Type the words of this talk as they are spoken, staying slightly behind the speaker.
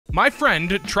My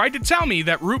friend tried to tell me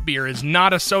that root beer is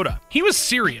not a soda. He was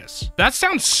serious. That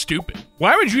sounds stupid.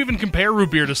 Why would you even compare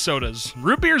root beer to sodas?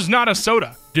 Root beer's not a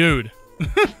soda. Dude.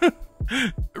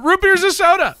 Root beer's a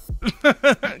soda.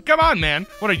 Come on, man.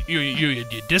 What are you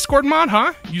Discord mod,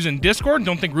 huh? Using Discord?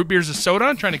 Don't think root beer's a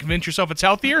soda? Trying to convince yourself it's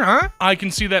healthier, huh? I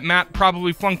can see that Matt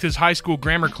probably flunked his high school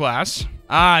grammar class.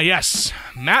 Ah, yes.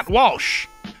 Matt Walsh.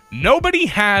 Nobody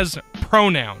has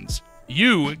pronouns.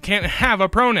 You can't have a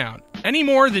pronoun any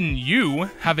more than you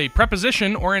have a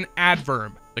preposition or an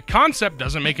adverb. The concept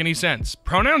doesn't make any sense.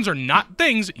 Pronouns are not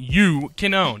things you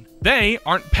can own. They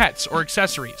aren't pets or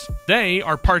accessories. They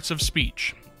are parts of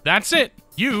speech. That's it.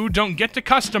 You don't get to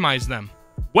customize them.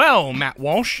 Well, Matt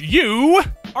Walsh, you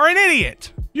are an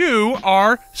idiot. You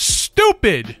are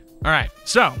stupid. All right,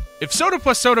 so if soda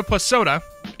plus soda plus soda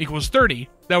equals 30,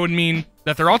 that would mean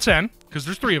that they're all 10, because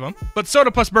there's 3 of them. But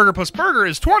soda plus burger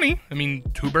is 20. I mean,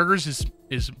 2 burgers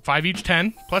is 5 each,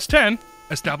 10, plus 10,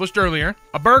 established earlier.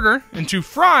 A burger and 2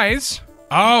 fries.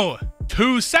 Oh,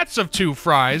 2 sets of 2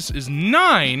 fries is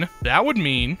 9. That would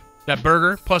mean that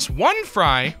burger plus 1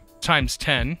 fry times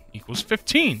 10 equals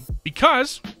 15.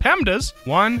 Because PEMDAS,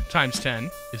 1 times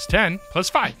 10 is 10, plus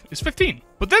 5 is 15.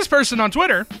 But this person on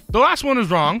Twitter, the last one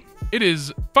is wrong. It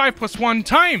is 5 plus 1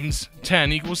 times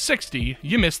 10 equals 60.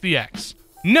 You missed the X.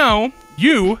 No,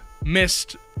 you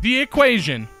missed the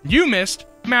equation. You missed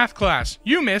math class.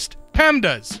 You missed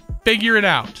PEMDAS. Figure it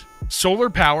out. Solar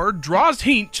power draws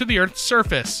heat to the Earth's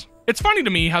surface. It's funny to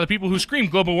me how the people who scream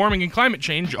global warming and climate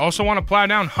change also want to plow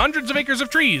down hundreds of acres of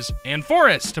trees and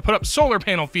forests to put up solar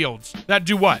panel fields that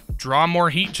do what? Draw more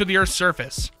heat to the Earth's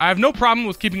surface. I have no problem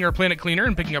with keeping our planet cleaner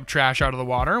and picking up trash out of the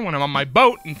water when I'm on my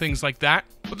boat and things like that,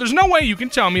 but there's no way you can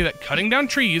tell me that cutting down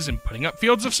trees and putting up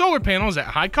fields of solar panels at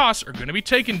high costs are going to be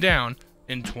taken down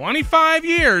in 25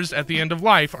 years at the end of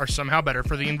life are somehow better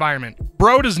for the environment.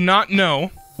 Bro does not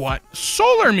know what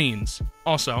solar means.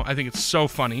 Also, I think it's so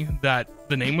funny that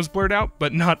the name was blurred out,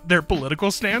 but not their political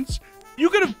stance. You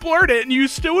could have blurred it and you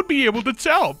still would be able to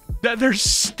tell that they're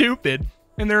stupid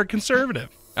and they're a conservative.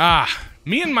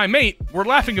 Me and my mate were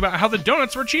laughing about how the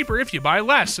donuts were cheaper if you buy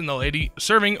less, and the lady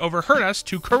serving overheard us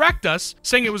to correct us,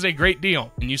 saying it was a great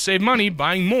deal, and you save money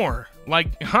buying more.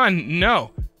 Like, hon,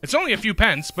 no. It's only a few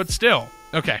pence, but still.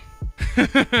 Okay.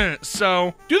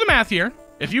 So, do the math here.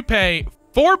 If you pay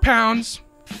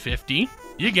 £4.50,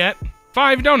 you get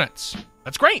 5 donuts.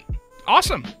 That's great.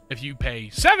 Awesome. If you pay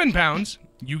 £7,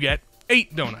 you get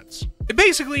 8 donuts. It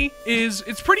basically is,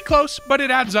 it's pretty close, but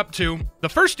it adds up to the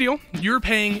first deal, you're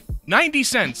paying 90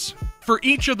 cents for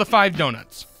each of the 5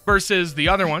 donuts, versus the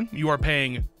other one, you are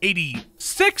paying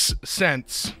 86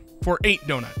 cents for 8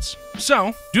 donuts.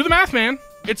 So, do the math, man.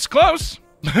 It's close,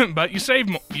 but you save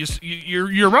more.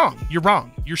 You're wrong. You're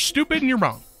wrong. You're stupid and you're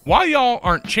wrong. Why y'all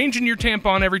aren't changing your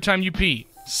tampon every time you pee?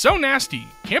 So nasty.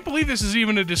 Can't believe this is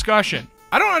even a discussion.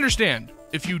 I don't understand.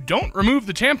 If you don't remove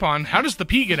the tampon, how does the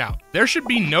pee get out? There should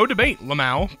be no debate,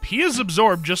 Lamau. Pee is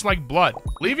absorbed just like blood,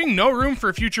 leaving no room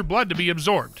for future blood to be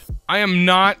absorbed. I am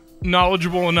not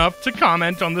knowledgeable enough to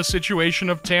comment on the situation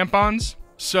of tampons,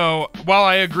 so while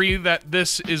I agree that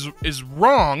this is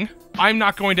wrong, I'm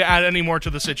not going to add any more to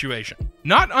the situation.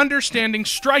 Not understanding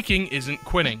striking isn't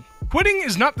quitting. Quitting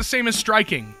is not the same as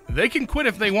striking. They can quit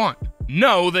if they want.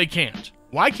 No, they can't.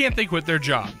 Why can't they quit their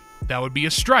job? That would be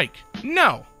a strike.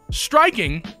 No.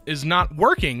 Striking is not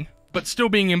working, but still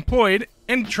being employed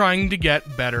and trying to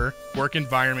get better work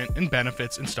environment and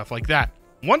benefits and stuff like that.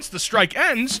 Once the strike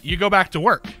ends, you go back to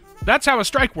work. That's how a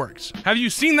strike works. Have you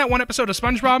seen that one episode of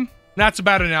SpongeBob? That's a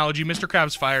bad analogy. Mr.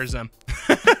 Krabs fires them.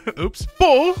 Oops.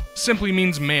 Bull simply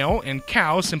means male, and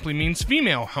cow simply means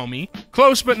female, homie.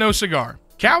 Close, but no cigar.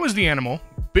 Cow is the animal,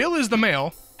 Bill is the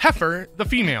male, heifer the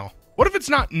female. What if it's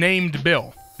not named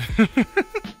Bill?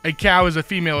 A cow is a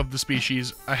female of the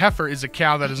species. A heifer is a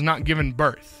cow that has not given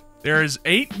birth. There is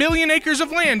 8 billion acres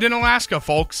of land in Alaska,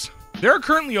 folks. There are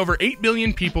currently over 8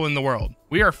 billion people in the world.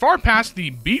 We are far past the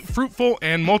be fruitful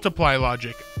and multiply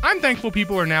logic. I'm thankful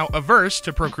people are now averse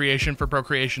to procreation for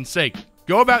procreation's sake.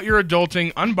 Go about your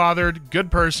adulting, unbothered, good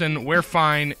person, we're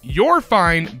fine, you're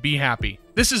fine, be happy.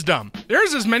 This is dumb.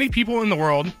 There's as many people in the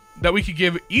world that we could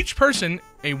give each person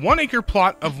a 1-acre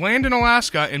plot of land in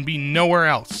Alaska and be nowhere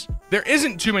else. There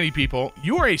isn't too many people.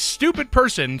 You are a stupid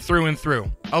person through and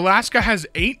through. Alaska has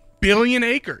 8 billion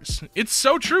acres. It's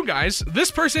so true, guys. This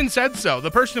person said so.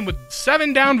 The person with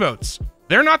 7 downvotes.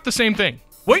 They're not the same thing.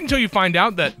 Wait until you find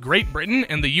out that Great Britain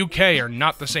and the UK are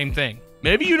not the same thing.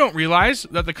 Maybe you don't realize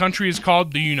that the country is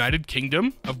called the United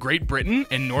Kingdom of Great Britain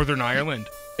and Northern Ireland.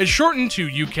 It's shortened to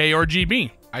UK or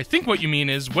GB. I think what you mean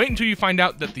is wait until you find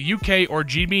out that the UK or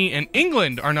GB and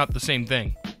England are not the same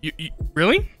thing.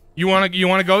 Really? You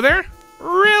wanna go there?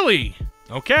 Really?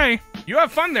 Okay. You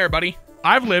have fun there, buddy.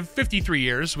 I've lived 53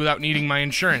 years without needing my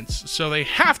insurance, so they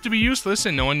have to be useless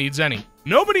and no one needs any.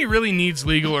 Nobody really needs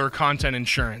legal or content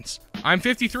insurance. I'm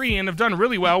 53 and have done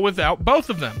really well without both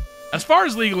of them. As far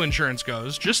as legal insurance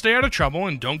goes, just stay out of trouble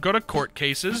and don't go to court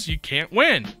cases you can't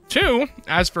win. 2,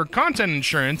 as for content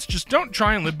insurance, just don't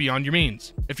try and live beyond your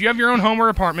means. If you have your own home or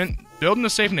apartment, build in a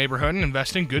safe neighborhood and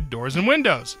invest in good doors and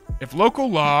windows. If local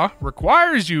law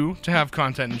requires you to have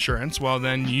content insurance, well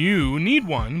then you need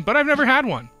one, but I've never had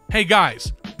one. Hey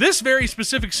guys, this very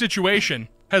specific situation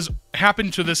has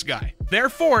happened to this guy.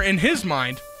 Therefore, in his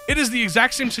mind, it is the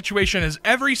exact same situation as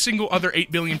every single other 8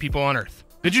 billion people on Earth.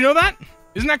 Did you know that?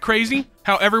 Isn't that crazy?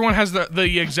 How everyone has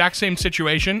the exact same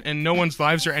situation and no one's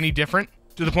lives are any different?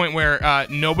 To the point where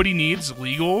nobody needs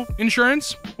legal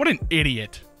insurance? What an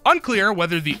idiot. Unclear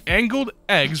whether the angled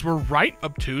eggs were right,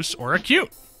 obtuse, or acute.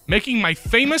 Making my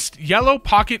famous yellow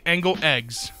pocket angle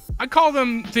eggs. I call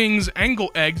them things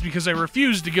angle eggs because I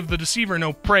refuse to give the deceiver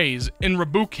no praise and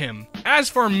rebuke him. As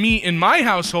for me in my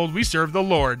household, we serve the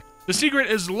Lord. The secret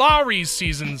is Lawry's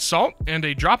seasoned salt and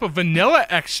a drop of vanilla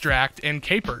extract and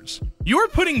capers. You're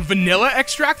putting vanilla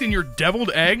extract in your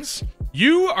deviled eggs?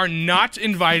 You are not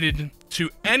invited to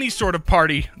any sort of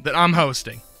party that I'm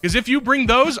hosting. Because if you bring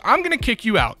those, I'm gonna kick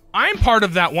you out. I'm part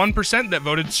of that 1% that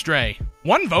voted stray.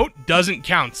 One vote doesn't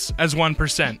count as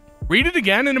 1%. Read it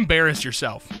again and embarrass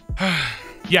yourself.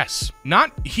 Yes,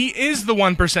 not he is the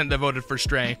 1% that voted for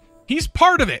stray. He's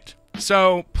part of it.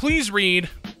 So please read,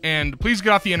 and please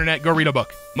get off the internet, go read a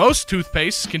book. Most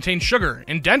toothpastes contain sugar,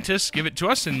 and dentists give it to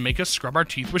us and make us scrub our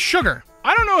teeth with sugar.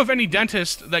 I don't know of any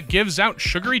dentist that gives out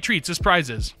sugary treats as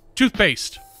prizes.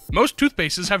 Toothpaste. Most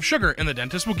toothpastes have sugar, and the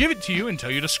dentist will give it to you and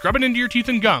tell you to scrub it into your teeth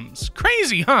and gums.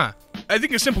 Crazy, huh? I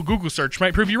think a simple Google search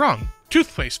might prove you wrong.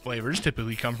 Toothpaste flavors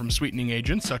typically come from sweetening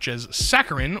agents such as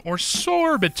saccharin or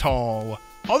sorbitol.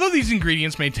 Although these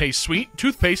ingredients may taste sweet,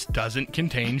 toothpaste doesn't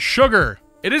contain sugar.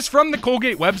 It is from the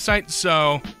Colgate website,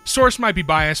 so source might be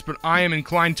biased, but I am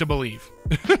inclined to believe.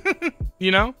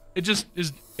 You know? It just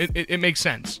is, it makes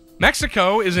sense.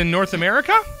 Mexico is in North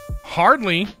America?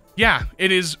 Hardly. Yeah,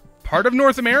 it is part of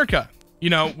North America. You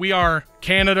know, we are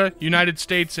Canada, United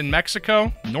States, and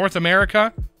Mexico. North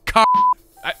America.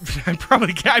 I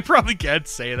probably can't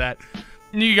say that.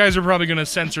 You guys are probably gonna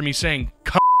censor me saying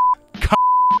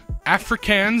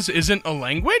Afrikaans isn't a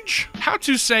language? How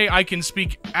to say I can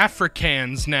speak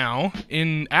Afrikaans now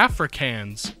in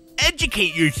Afrikaans?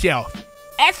 Educate yourself.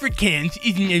 Afrikaans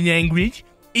isn't a language.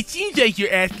 It seems like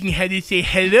you're asking how to say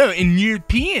hello in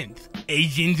Europeans,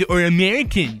 Asians, or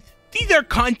Americans. These are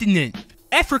continents.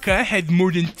 Africa has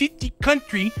more than 50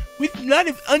 countries with a lot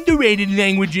of underrated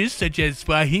languages such as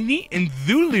Swahili and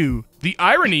Zulu. The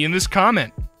irony in this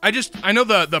comment. I know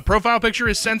the profile picture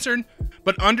is censored,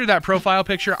 but under that profile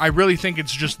picture, I really think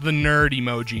it's just the nerd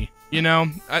emoji. You know,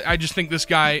 I just think this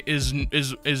guy is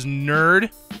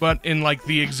nerd, but in like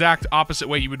the exact opposite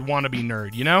way you would want to be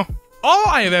nerd, you know? All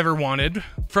I have ever wanted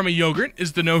from a yogurt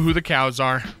is to know who the cows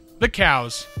are. The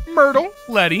cows. Myrtle,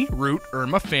 Letty, Root,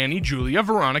 Irma, Fanny, Julia,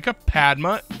 Veronica,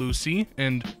 Padma, Lucy,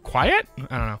 and Quiet?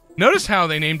 I don't know. Notice how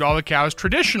they named all the cows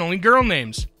traditionally girl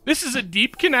names. This is a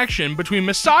deep connection between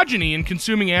misogyny and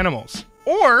consuming animals.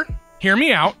 Or, hear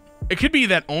me out, it could be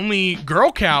that only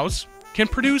girl cows can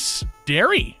produce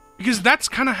dairy. Because that's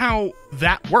kind of how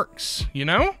that works, you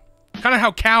know? Kind of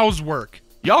how cows work.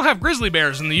 Y'all have grizzly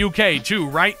bears in the UK too,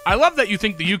 right? I love that you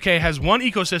think the UK has one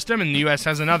ecosystem and the US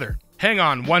has another. Hang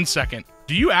on 1 second.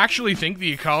 Do you actually think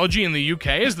the ecology in the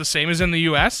UK is the same as in the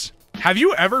US? Have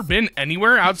you ever been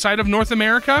anywhere outside of North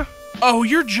America? Oh,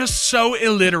 you're just so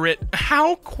illiterate.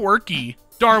 How quirky.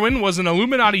 Darwin was an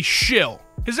Illuminati shill.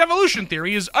 His evolution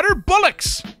theory is utter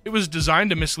bollocks. It was designed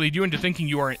to mislead you into thinking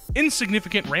you are an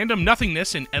insignificant random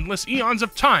nothingness in endless eons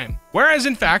of time. Whereas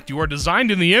in fact, you are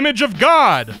designed in the image of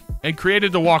God and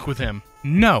created to walk with him.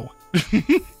 No.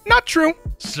 Not true.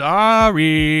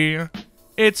 Sorry.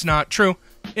 It's not true.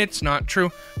 It's not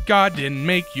true. God didn't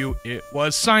make you. It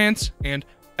was science and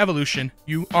evolution.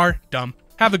 You are dumb.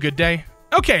 Have a good day.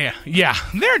 Okay, yeah,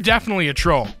 they're definitely a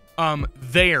troll.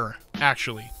 They're,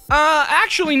 actually.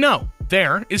 Actually, no.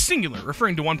 There is singular,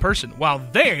 referring to one person, while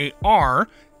they are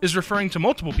is referring to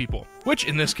multiple people, which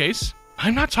in this case,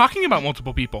 I'm not talking about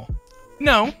multiple people.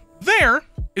 No, there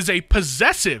is a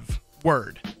possessive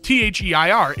word.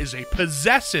 T-H-E-I-R is a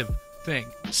possessive thing.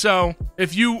 So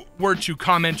if you were to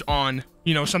comment on,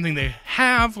 you know, something they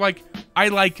have, like, I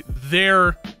like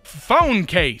their phone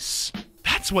case,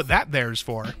 that's what that there's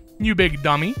for. You big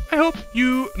dummy. I hope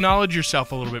you acknowledge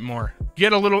yourself a little bit more.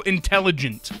 Get a little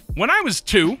intelligent. When I was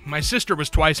 2, my sister was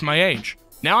twice my age.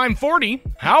 Now I'm 40.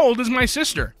 How old is my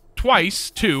sister? Twice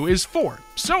 2 is 4.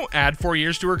 So add 4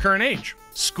 years to her current age.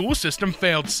 School system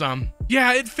failed some.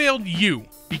 Yeah, it failed you.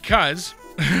 Because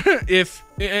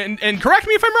and correct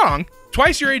me if I'm wrong,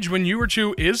 twice your age when you were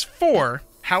 2 is 4.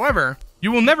 However,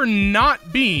 you will never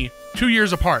not be 2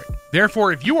 years apart.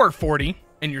 Therefore, if you are 40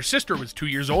 and your sister was 2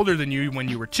 years older than you when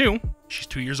you were 2, she's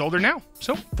 2 years older now.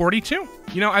 So 42.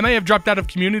 You know, I may have dropped out of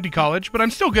community college, but I'm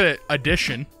still good at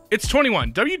addition. It's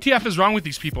 21. WTF is wrong with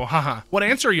these people? Haha. What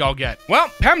answer y'all get? Well,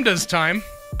 PEMDA's time.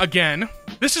 Again.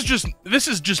 This is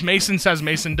just Mason says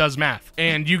Mason does math.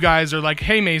 And you guys are like,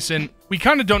 hey Mason, we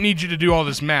kind of don't need you to do all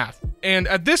this math. And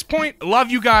at this point,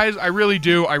 love you guys. I really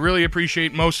do. I really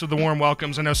appreciate most of the warm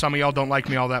welcomes. I know some of y'all don't like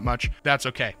me all that much. That's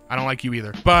okay. I don't like you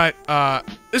either. But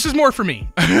this is more for me.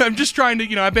 I'm just trying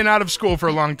to, I've been out of school for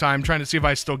a long time, trying to see if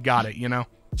I still got it,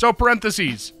 So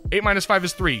parentheses, 8 minus 5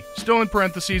 is 3. Still in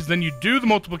parentheses, then you do the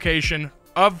multiplication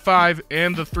of 5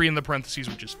 and the 3 in the parentheses,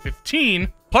 which is 15,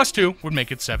 plus 2 would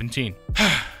make it 17.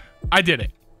 I did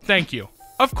it. Thank you.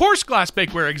 Of course glass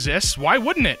bakeware exists. Why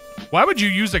wouldn't it? Why would you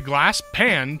use a glass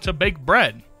pan to bake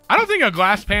bread? I don't think a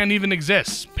glass pan even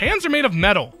exists. Pans are made of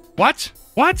metal. What?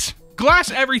 What? Glass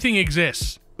everything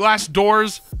exists. Glass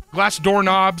doors, glass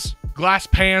doorknobs, glass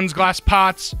pans, glass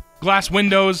pots, glass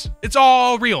windows. It's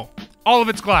all real. All of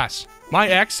it's glass. My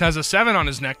ex has a 7 on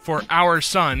his neck for our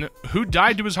son, who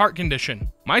died to his heart condition.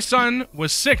 My son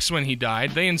was 6 when he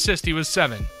died. They insist he was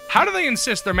 7. How do they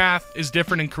insist their math is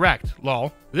different and correct?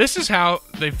 Lol. This is how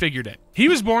they figured it. He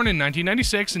was born in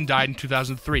 1996 and died in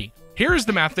 2003. Here is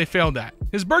the math they failed at.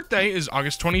 His birthday is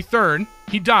August 23rd.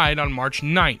 He died on March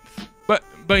 9th. But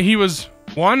he was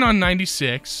 1 on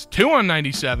 96, 2 on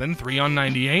 97, 3 on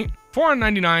 98, 4 on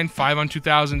 99, 5 on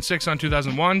 2000, 6 on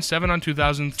 2001, 7 on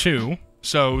 2002.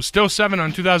 So still 7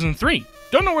 on 2003.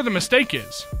 Don't know where the mistake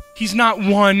is. He's not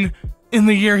 1 in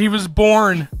the year he was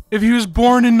born. If he was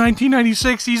born in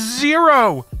 1996, he's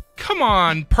 0. Come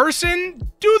on,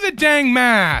 person. Do the dang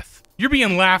math. You're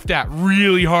being laughed at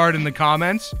really hard in the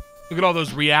comments. Look at all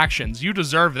those reactions. You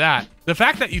deserve that. The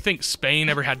fact that you think Spain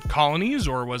ever had colonies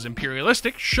or was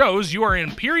imperialistic shows you are an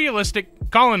imperialistic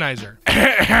colonizer.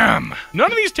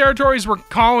 None of these territories were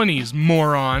colonies,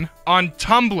 moron. On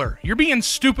Tumblr. You're being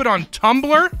stupid on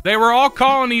Tumblr? They were all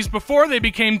colonies before they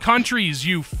became countries,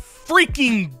 you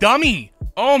freaking dummy.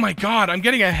 Oh my god, I'm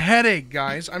getting a headache,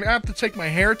 guys. I'm gonna have to take my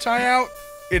hair tie out.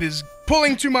 It is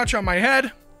pulling too much on my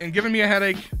head and giving me a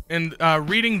headache, and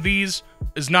reading these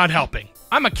is not helping.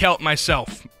 I'm a Celt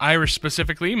myself. Irish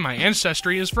specifically. My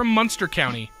ancestry is from Munster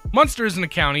County. Munster isn't a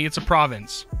county, it's a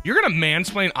province. You're gonna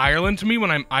mansplain Ireland to me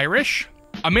when I'm Irish?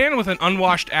 A man with an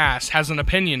unwashed ass has an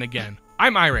opinion again.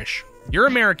 I'm Irish. You're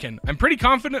American. I'm pretty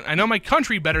confident I know my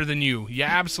country better than you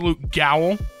absolute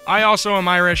gowl. I also am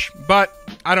Irish, but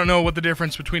I don't know what the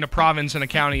difference between a province and a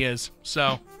county is.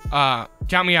 So,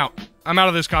 count me out. I'm out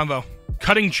of this convo.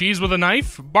 Cutting cheese with a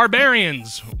knife?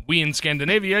 Barbarians. We in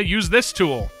Scandinavia use this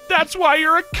tool. That's why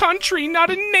you're a country, not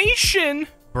a nation.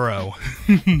 Bro,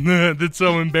 that's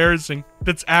so embarrassing.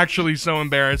 That's actually so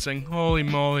embarrassing. Holy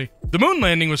moly. The moon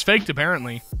landing was faked,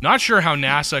 apparently. Not sure how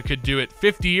NASA could do it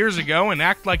 50 years ago and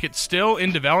act like it's still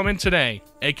in development today.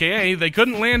 AKA, they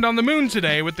couldn't land on the moon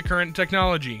today with the current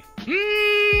technology.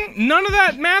 None of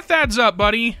that math adds up,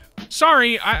 buddy.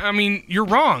 Sorry, I mean, you're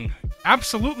wrong.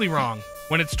 Absolutely wrong.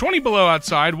 When it's 20 below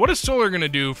outside, what is solar gonna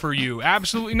do for you?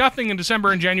 Absolutely nothing in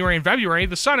December and January and February.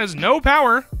 The sun has no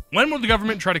power. When will the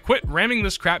government try to quit ramming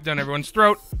this crap down everyone's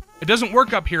throat? It doesn't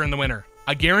work up here in the winter.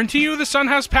 I guarantee you the sun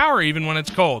has power even when it's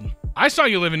cold. I saw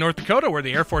you live in North Dakota where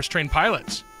the Air Force trained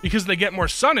pilots because they get more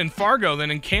sun in Fargo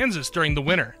than in Kansas during the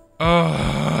winter.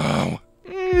 Oh.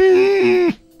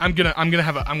 I'm gonna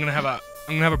have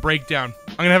a breakdown.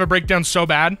 I'm gonna have a breakdown so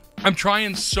bad. I'm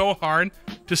trying so hard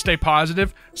to stay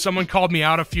positive. Someone called me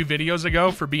out a few videos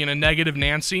ago for being a negative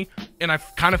Nancy, and I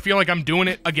kind of feel like I'm doing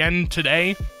it again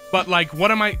today. But like,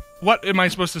 what am I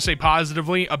supposed to say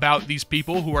positively about these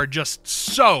people who are just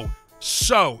so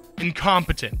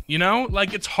incompetent,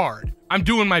 Like, it's hard. I'm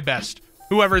doing my best.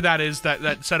 Whoever that is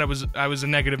that said I was a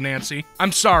negative Nancy.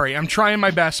 I'm sorry. I'm trying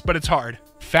my best, but it's hard.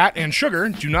 Fat and sugar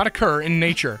do not occur in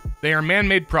nature. They are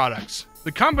man-made products,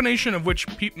 the combination of which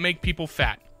make people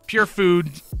fat. Pure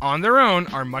foods on their own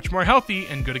are much more healthy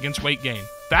and good against weight gain.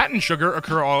 Fat and sugar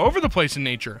occur all over the place in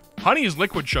nature. Honey is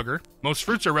liquid sugar. Most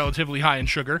fruits are relatively high in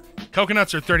sugar.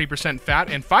 Coconuts are 30% fat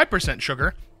and 5%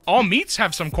 sugar. All meats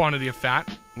have some quantity of fat.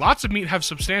 Lots of meat have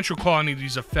substantial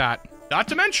quantities of fat. Not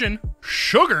to mention,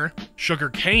 sugar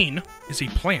cane, is a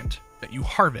plant that you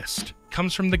harvest.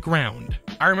 Comes from the ground.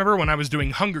 I remember when I was doing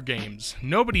Hunger Games,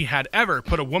 nobody had ever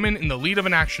put a woman in the lead of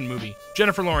an action movie.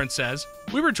 Jennifer Lawrence says,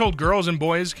 we were told girls and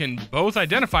boys can both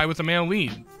identify with a male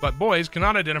lead, but boys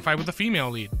cannot identify with a female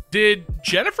lead. Did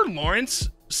Jennifer Lawrence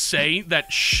say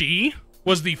that she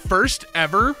was the first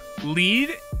ever lead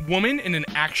woman in an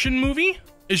action movie?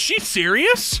 Is she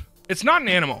serious? It's not an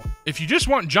animal. If you just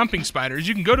want jumping spiders,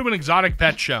 you can go to an exotic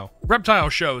pet show. Reptile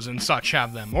shows and such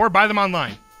have them, or buy them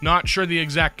online. Not sure the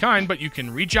exact kind, but you can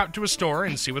reach out to a store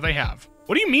and see what they have.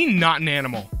 What do you mean, not an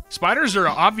animal? Spiders are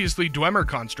obviously Dwemer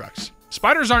constructs.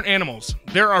 Spiders aren't animals.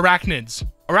 They're arachnids.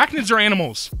 Arachnids are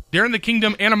animals. They're in the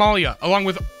kingdom Animalia, along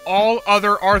with all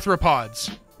other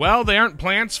arthropods. Well, they aren't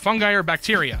plants, fungi, or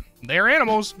bacteria. They are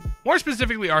animals, more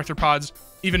specifically arthropods,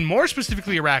 even more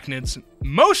specifically arachnids,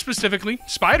 most specifically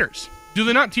spiders. Do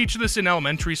they not teach this in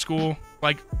elementary school?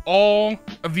 Like, all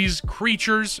of these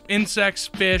creatures, insects,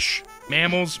 fish,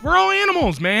 mammals, we're all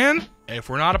animals, man. If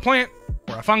we're not a plant,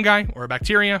 or a fungi, or a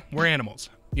bacteria, we're animals.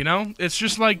 You know? It's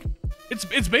just like,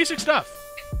 it's basic stuff.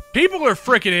 People are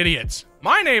frickin' idiots.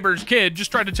 My neighbor's kid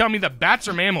just tried to tell me that bats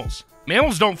are mammals.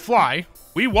 Mammals don't fly.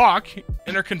 We walk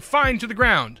and are confined to the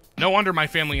ground. No wonder my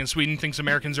family in Sweden thinks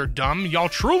Americans are dumb. Y'all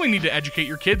truly need to educate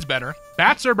your kids better.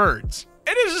 Bats are birds.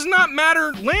 It does not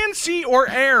matter land, sea, or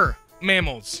air.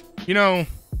 Mammals. You know,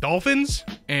 dolphins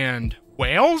and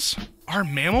whales are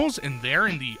mammals and they're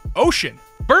in the ocean.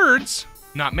 Birds,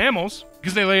 not mammals,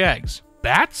 because they lay eggs.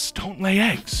 Bats don't lay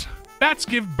eggs. Bats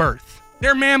give birth.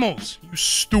 They're mammals, you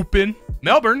stupid.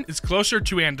 Melbourne is closer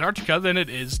to Antarctica than it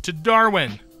is to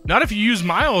Darwin. Not if you use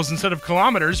miles instead of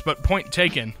kilometers, but point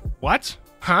taken. What?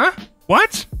 Huh?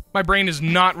 What? My brain is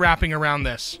not wrapping around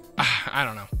this. I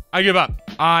don't know. I give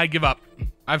up. I give up.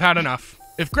 I've had enough.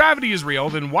 If gravity is real,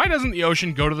 then why doesn't the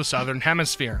ocean go to the southern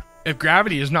hemisphere? If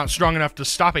gravity is not strong enough to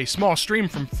stop a small stream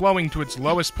from flowing to its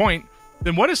lowest point,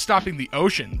 then what is stopping the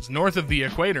oceans north of the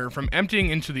equator from emptying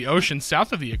into the ocean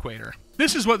south of the equator?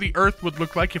 This is what the Earth would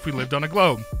look like if we lived on a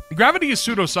globe. Gravity is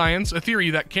pseudoscience, a theory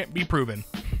that can't be proven.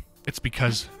 It's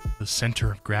because the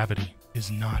center of gravity is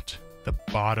not the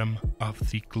bottom of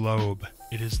the globe.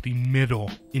 It is the middle,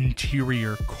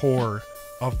 interior core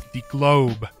of the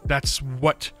globe. That's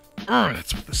what the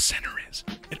center is.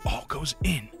 It all goes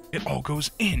in. It all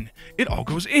goes in. It all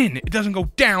goes in. It doesn't go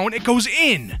down, it goes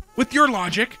in. With your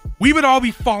logic, we would all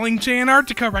be falling to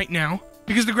Antarctica right now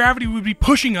because the gravity would be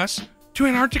pushing us to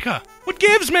Antarctica. What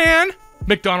gives, man?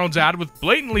 McDonald's ad with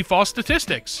blatantly false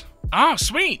statistics. Ah,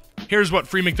 sweet. Here's what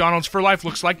free McDonald's for life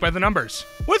looks like by the numbers.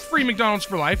 With free McDonald's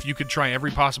for life, you could try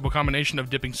every possible combination of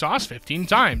dipping sauce 15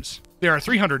 times. There are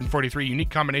 343 unique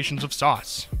combinations of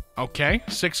sauce. Okay,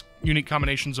 6 unique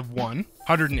combinations of 1,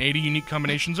 180 unique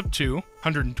combinations of 2,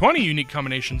 120 unique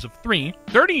combinations of 3,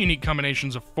 30 unique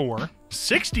combinations of 4,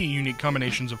 60 unique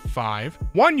combinations of 5,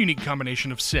 1 unique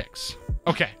combination of 6.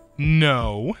 Okay,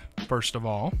 no, first of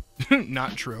all,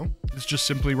 not true. It's just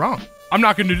simply wrong. I'm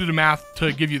not going to do the math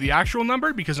to give you the actual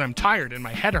number because I'm tired and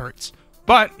my head hurts.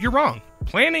 But you're wrong.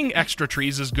 Planting extra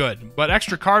trees is good, but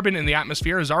extra carbon in the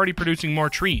atmosphere is already producing more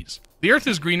trees. The Earth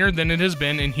is greener than it has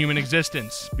been in human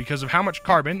existence because of how much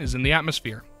carbon is in the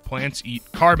atmosphere. Plants eat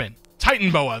carbon.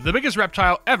 Titan boa, the biggest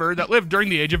reptile ever that lived during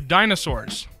the age of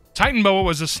dinosaurs. Titan boa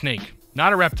was a snake,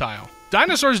 not a reptile.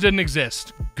 Dinosaurs didn't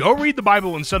exist. Go read the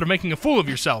Bible instead of making a fool of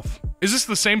yourself. Is this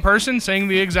the same person saying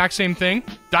the exact same thing?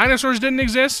 Dinosaurs didn't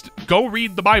exist? Go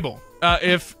read the Bible.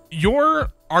 If your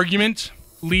argument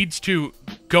leads to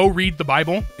go read the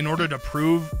Bible in order to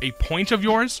prove a point of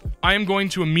yours, I am going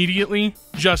to immediately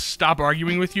just stop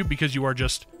arguing with you because you are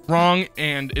just wrong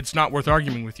and it's not worth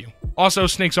arguing with you. Also,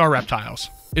 snakes are reptiles.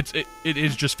 It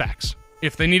is just facts.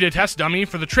 If they need a test dummy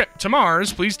for the trip to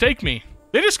Mars, please take me.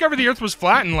 They discovered the Earth was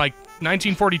flat in like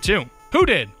 1942. Who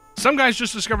did? Some guys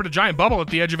just discovered a giant bubble at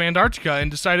the edge of Antarctica and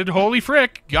decided, holy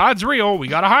frick, God's real, we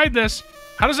gotta hide this.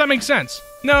 How does that make sense?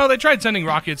 No, they tried sending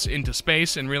rockets into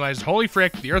space and realized, holy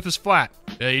frick, the Earth is flat.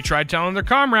 They tried telling their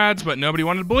comrades, but nobody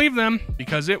wanted to believe them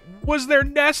because it was their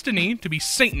destiny to be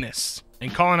Satanists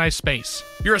and colonize space.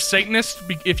 You're a Satanist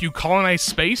if you colonize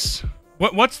space?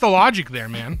 What's the logic there,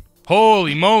 man?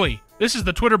 Holy moly, this is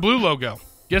the Twitter Blue logo.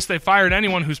 Yes, they fired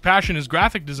anyone whose passion is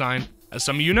graphic design. As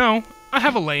some of you know, I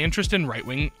have a lay interest in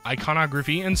right-wing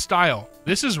iconography and style.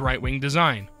 This is right-wing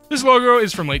design. This logo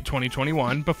is from late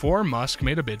 2021, before Musk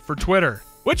made a bid for Twitter.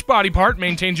 Which body part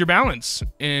maintains your balance?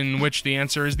 In which the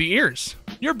answer is the ears.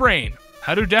 Your brain.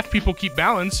 How do deaf people keep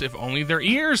balance if only their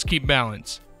ears keep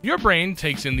balance? Your brain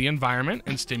takes in the environment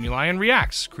and stimuli and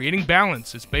reacts, creating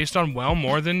balance. It's based on well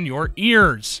more than your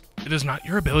ears. It is not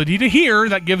your ability to hear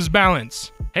that gives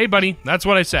balance. Hey buddy, that's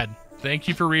what I said. Thank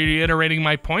you for reiterating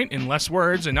my point in less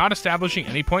words and not establishing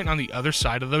any point on the other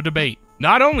side of the debate.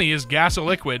 Not only is gas a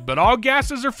liquid, but all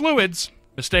gases are fluids.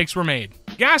 Mistakes were made.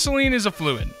 Gasoline is a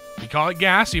fluid. We call it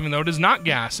gas even though it is not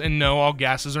gas, and no, all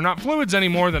gases are not fluids any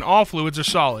more than all fluids are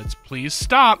solids. Please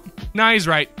stop. Nah, he's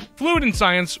right. Fluid in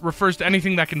science refers to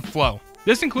anything that can flow.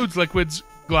 This includes liquids,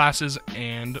 gases,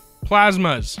 and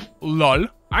plasmas. Lol.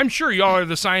 I'm sure y'all are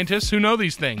the scientists who know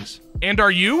these things. And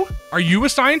are you? Are you a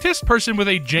scientist? Person with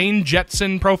a Jane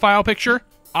Jetson profile picture?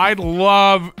 I'd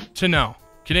love to know.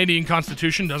 Canadian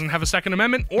Constitution doesn't have a Second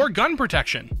Amendment or gun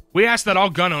protection. We ask that all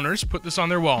gun owners put this on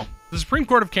their wall. The Supreme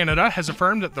Court of Canada has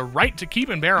affirmed that the right to keep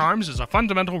and bear arms is a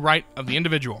fundamental right of the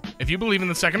individual. If you believe in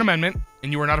the Second Amendment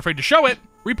and you are not afraid to show it,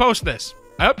 repost this.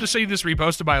 I hope to see this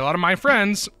reposted by a lot of my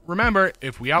friends. Remember,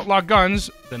 if we outlaw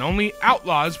guns, then only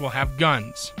outlaws will have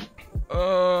guns.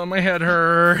 Oh, my head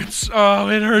hurts. Oh,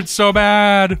 it hurts so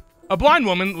bad. A blind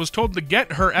woman was told to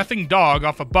get her effing dog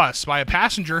off a bus by a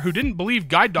passenger who didn't believe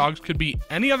guide dogs could be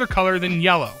any other color than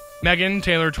yellow. Megan,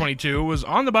 Taylor 22, was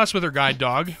on the bus with her guide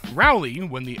dog, Rowley,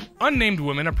 when the unnamed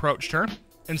woman approached her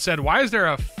and said, "Why is there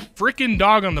a frickin'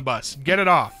 dog on the bus? Get it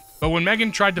off." But when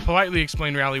Megan tried to politely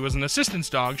explain Rowley was an assistance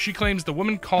dog, she claims the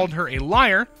woman called her a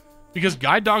liar because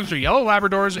guide dogs are yellow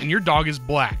Labradors and your dog is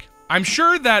black. I'm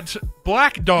sure that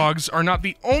black dogs are not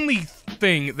the only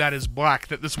thing that is black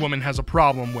that this woman has a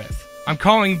problem with. I'm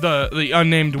calling the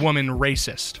unnamed woman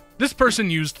racist. This person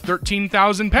used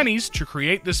 13,000 pennies to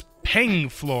create this peng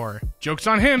floor. Joke's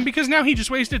on him because now he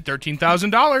just wasted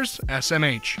 $13,000,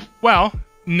 SMH. Well,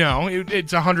 no,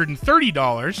 it's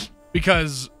 $130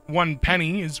 because 1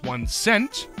 penny is 1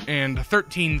 cent and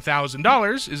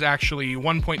 $13,000 is actually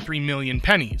 1.3 million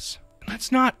pennies. That's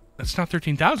not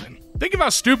 13,000. Think of how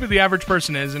stupid the average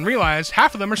person is and realize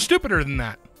half of them are stupider than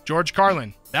that. George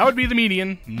Carlin. That would be the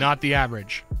median, not the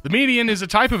average. The median is a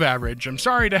type of average. I'm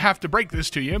sorry to have to break this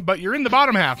to you, but you're in the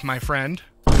bottom half, my friend.